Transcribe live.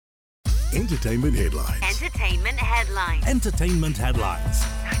Entertainment headlines. Entertainment headlines. Entertainment headlines.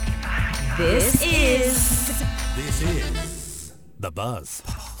 This is The Buzz.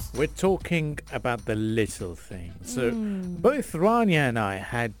 We're talking about the little things. So both Rania and I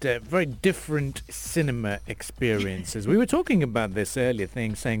had very different cinema experiences. We were talking about this earlier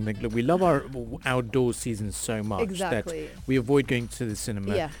saying that look, we love our outdoor seasons so much Exactly. that we avoid going to the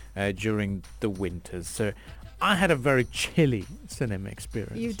cinema during the winters. So I had a very chilly cinema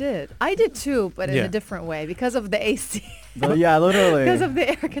experience. You did. I did too, but in Yeah. a different way because of the AC. Yeah, literally. Because of the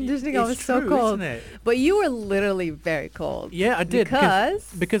air conditioning, I It's was so true, cold. isn't it? But you were literally very cold. Yeah, I did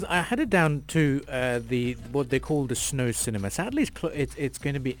Because I headed down to the what they call the snow cinema. Sadly, it's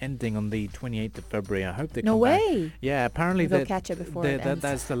going to be ending on the 28th of February. I hope they No come back. way. Yeah, apparently They'll that- catch it before it ends.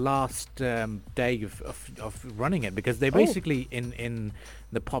 that's the last day of running it because they Oh. basically in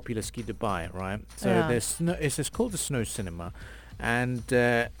the popular Ski Dubai, right? So Yeah. there's it's called the snow cinema, and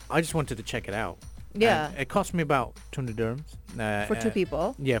I just wanted to check it out. Yeah. And it cost me about 200 dirhams. For two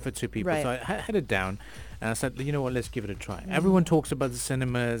people? Yeah, for two people. Right. So I headed down and I said, you know what, let's give it a try. Everyone talks about the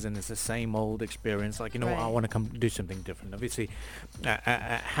cinemas and it's the same old experience. Like, you know what, I Right. want to come do something different. Obviously,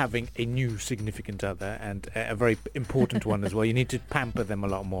 having a new significant other and a very important one as well, you need to pamper them a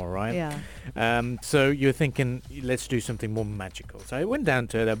lot more, right? Yeah. So you're thinking, let's do something more magical. So I went down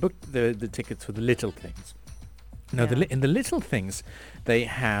to it. I booked the tickets for the little things. Now, Yeah. in the little things, they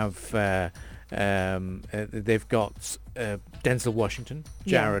have... they've got Denzel Washington,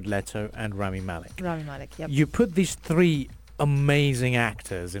 Yeah. Jared Leto, and Rami Malek. Rami Malek, yep. You put these three amazing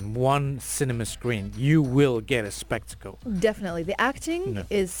actors in one cinema screen, you will get a spectacle. Definitely. The acting No.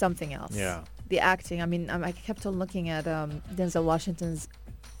 is something else. Yeah. The acting, I mean, I kept on looking at Denzel Washington's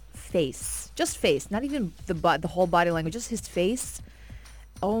face. Just face, not even the whole body language, just his face.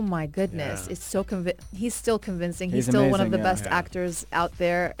 Oh my goodness. Yeah. It's so he's still convincing. He's He's still one of amazing, the yeah. best Yeah. actors out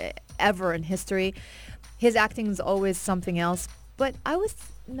there ever in history. His acting is always something else, but I was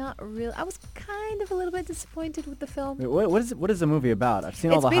kind of a little bit disappointed with the film. Wait, what is the movie about? I've seen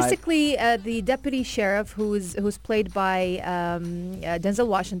all It's the hype. basically the deputy sheriff who's played by Denzel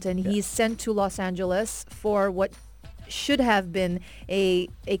Washington. Yeah. He's sent to Los Angeles for what should have been a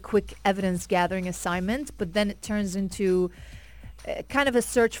quick evidence gathering assignment, but then it turns into kind of a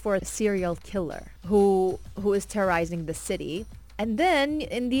search for a serial killer who is terrorizing the city. And then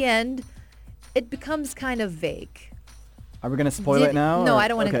in the end, it becomes kind of vague. Are we gonna spoil it now? No, or- I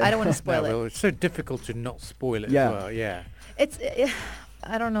don't want to. okay. I don't want to spoil No, it. well, it's so difficult to not spoil it Yeah. as well. Yeah. It's.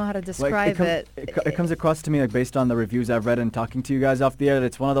 I don't know how to Like, describe it. it comes across to me like based on the reviews I've read and talking to you guys off the air that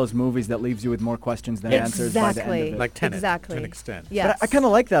it's one of those movies that leaves you with more questions than answers by the end Exactly. of it. Like Tenet Exactly. to an extent. Yes. But I kind of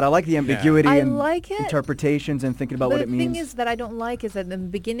like that. I like the ambiguity I and like it. interpretations and thinking about But what it the thing means. is that I don't like is that in the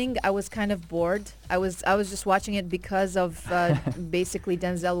beginning I was kind of bored. I was just watching it because of basically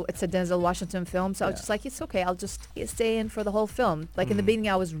Denzel. It's a Denzel Washington film, so I was Yeah. just like, it's okay. I'll just stay in for the whole film. Like in the Mm. beginning,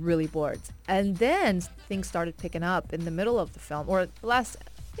 I was really bored, and then things started picking up in the middle of the film, or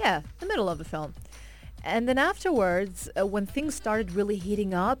the middle of the film. And then afterwards, when things started really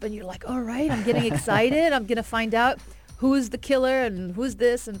heating up, and you're like, all right, I'm getting excited. I'm gonna find out who's the killer and who's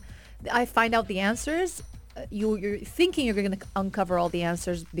this, and I find out the answers. You're thinking you're going to uncover all the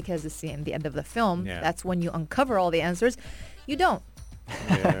answers because it's the end of the film. Yeah. That's when you uncover all the answers. You don't.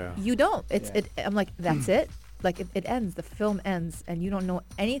 Yeah. You don't. Yeah. I'm like, that's it. Like it ends. The film ends, and you don't know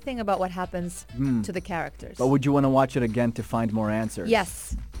anything about what happens to the characters. But would you want to watch it again to find more answers?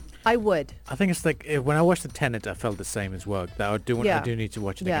 Yes, I would. I think it's like when I watched the Tenet, I felt the same as well. That I Yeah. do need to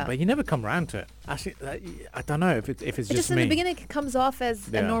watch it Yeah. again, but you never come around to it. Actually, I don't know if it's It just just in me. the beginning it comes off as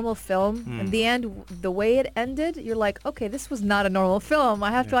a Yeah. normal film. In Mm. the end, the way it ended, you're like, okay, this was not a normal film.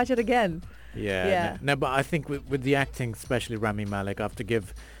 I have to Yeah. watch it again. Yeah. Yeah. No, but I think with the acting, especially Rami Malek, I have to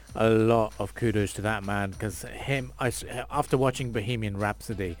give a lot of kudos to that man because after watching Bohemian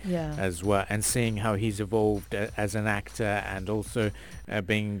Rhapsody Yeah. as well and seeing how he's evolved as an actor and also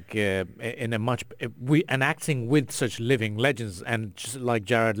being in a much and acting with such living legends and just like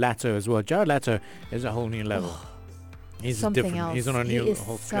Jared Leto as well. Jared Leto is a whole new level. He's Something different. else. He's on a He new is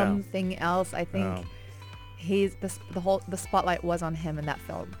whole scale. something else. I think Oh. he's the spotlight was on him in that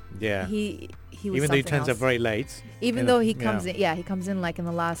film. Yeah. He was Even though he something turns else. up very late. Even you though know, he comes yeah. in, he comes in like in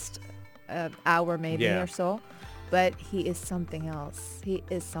the last hour maybe Yeah. or so, but he is something else. He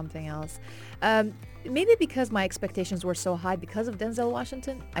is something else. Maybe because my expectations were so high because of Denzel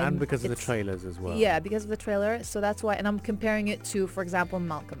Washington. And because of the it's- trailers as well. Yeah, because of the trailer. So that's why. And I'm comparing it to, for example,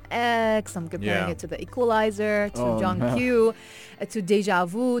 Malcolm X. I'm comparing Yeah. it to The Equalizer, to Oh, John no. Q, to Deja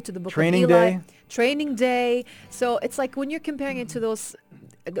Vu, to the Book Training of Eli. Day. Training Day. So it's like when you're comparing it to those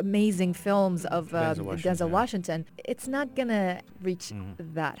amazing films of Denzel Washington, Denzel yeah. Washington, it's not going to reach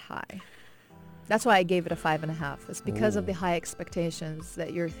that high. That's why I gave it a 5.5. It's because of Ooh. the high expectations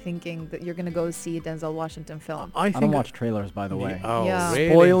that you're thinking that you're going to go see a Denzel Washington film. I I think don't watch trailers, by the way. Oh, Yeah. really?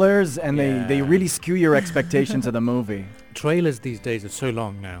 Spoilers, and they Yeah. really skew your expectations of the movie. Trailers these days are so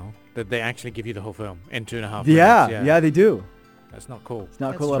long now that they actually give you the whole film in 2.5 Yeah, minutes. yeah, they do. That's not cool. It's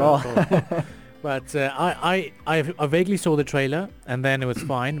not That's cool at true. all. Cool. But I vaguely saw the trailer and then it was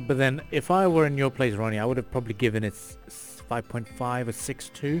fine. But then if I were in your place, Ronnie, I would have probably given it 5.5 or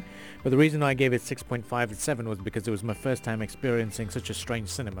 6.2. But the reason I gave it 6.5 and 7 was because it was my first time experiencing such a strange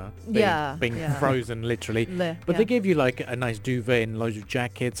cinema. Being Yeah. frozen literally. But they gave you like a nice duvet and loads of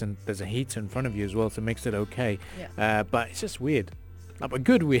jackets, and there's a heater in front of you as well, so it makes it okay. Yeah. But it's just weird. Like, a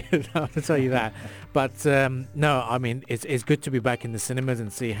good weird, I have to tell you that. But no, I mean, it's good to be back in the cinemas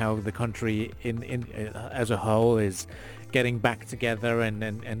and see how the country in as a whole is getting back together and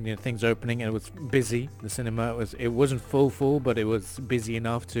you know, things opening. And it was busy. The cinema it wasn't full, but it was busy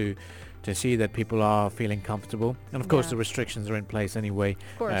enough to see that people are feeling comfortable. And of course, Yeah. the restrictions are in place anyway.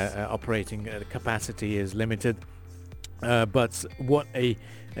 Of course. Operating capacity is limited. But what a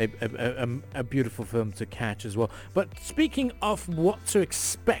beautiful film to catch as well. But speaking of what to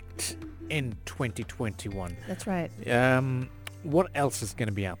expect in 2021, That's right. what else is going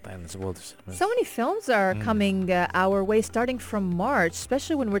to be out there in this world of cinemas? So many films are coming our way starting from March,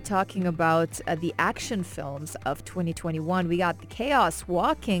 especially when we're talking about the action films of 2021. We got The Chaos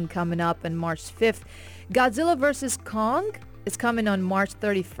Walking coming up on March 5th. Godzilla vs. Kong is coming on March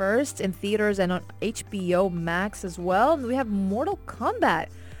 31st in theaters and on HBO Max as well. And we have Mortal Kombat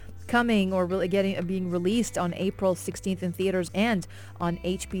coming or really being released on April 16th in theaters and on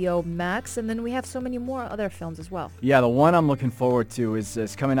HBO Max. And then we have so many more other films as well. Yeah, the one I'm looking forward to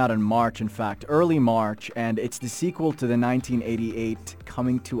is coming out in March, in fact, early March, and it's the sequel to the 1988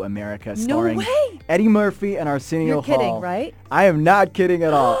 Coming to America, starring way! Eddie Murphy and Arsenio You're kidding, Hall. right? I am not kidding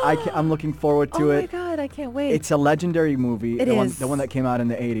at all. I'm looking forward to Oh it. my God, I can't wait. It's a legendary movie, It is. the one that came out in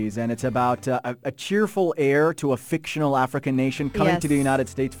the 80s, and it's about a cheerful heir to a fictional African nation coming to the Yes. United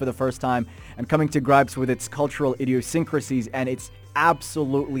States for the first time and coming to gripes with its cultural idiosyncrasies, and it's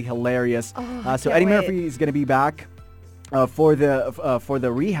absolutely hilarious. I So can't Eddie wait. Murphy is going to be back for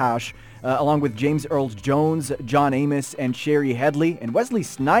the rehash, along with James Earl Jones, John Amos, and Sherry Headley, and Wesley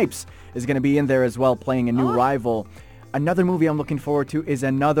Snipes is going to be in there as well, playing a new rival. Another movie I'm looking forward to is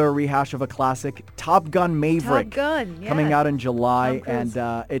another rehash of a classic, Top Gun Maverick. Top Gun, yeah. Coming out in July, Tom Cruise.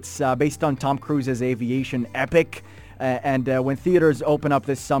 and it's based on Tom Cruise's aviation epic. And when theaters open up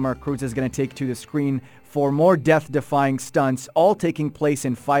this summer, Cruise is going to take to the screen for more death-defying stunts, all taking place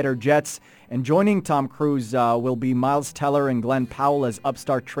in fighter jets. And joining Tom Cruise will be Miles Teller and Glenn Powell as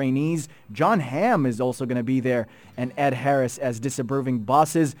upstart trainees. John Hamm is also going to be there, and Ed Harris as disapproving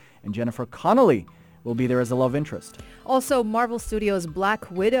bosses, and Jennifer Connelly will be there as a love interest. Also, Marvel Studios' Black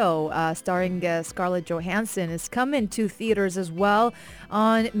Widow, starring Scarlett Johansson, is coming to theaters as well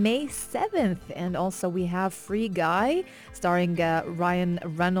on May 7th. And also we have Free Guy, starring Ryan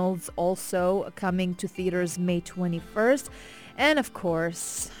Reynolds, also coming to theaters May 21st. And of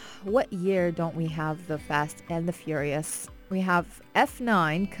course, what year don't we have The Fast and the Furious? We have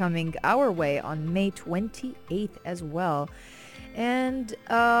F9 coming our way on May 28th as well. And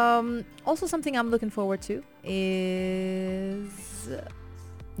also something I'm looking forward to is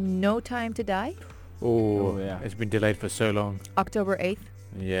No Time to Die, Oh, yeah. It's been delayed for so long. October 8th.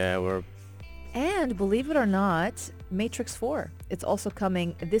 Yeah, we're... And believe it or not, Matrix 4. It's also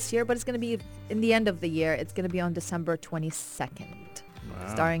coming this year, but it's going to be in the end of the year. It's going to be on December 22nd. Wow.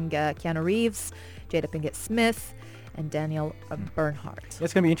 Starring Keanu Reeves, Jada Pinkett Smith, and Daniel Bernhardt.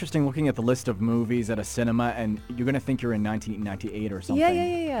 It's going to be interesting looking at the list of movies at a cinema, and you're going to think you're in 1998 or something.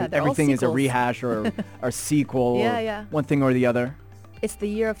 Yeah. They're all Everything is a sequels. rehash or a sequel, Yeah, or yeah. one thing or the other. It's the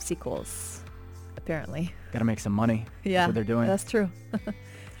year of sequels, apparently. Got to make some money. Yeah, That's what they're doing. That's true.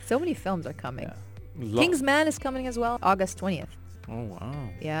 So many films are coming. Yeah. Kingsman is coming as well, August 20th. Oh, wow.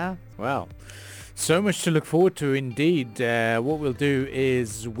 Yeah. Well, so much to look forward to indeed. What we'll do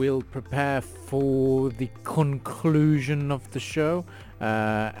is we'll prepare for the conclusion of the show.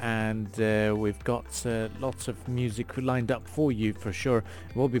 And we've got lots of music lined up for you for sure.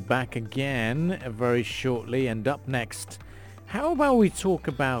 We'll be back again very shortly. And up next, how about we talk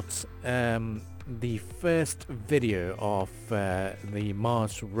about the first video of the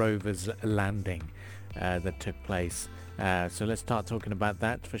Mars rover's landing that took place. So let's start talking about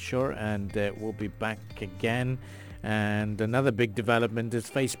that for sure, and we'll be back again. And another big development is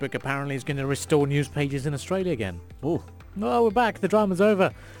Facebook apparently is going to restore news pages in Australia again. Ooh. Oh, we're back. The drama's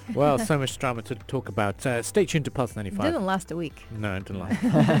over. Well, so much drama to talk about. Stay tuned to Pulse It 95. didn't last a week. No, it didn't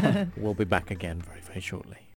last. We'll be back again very, very shortly.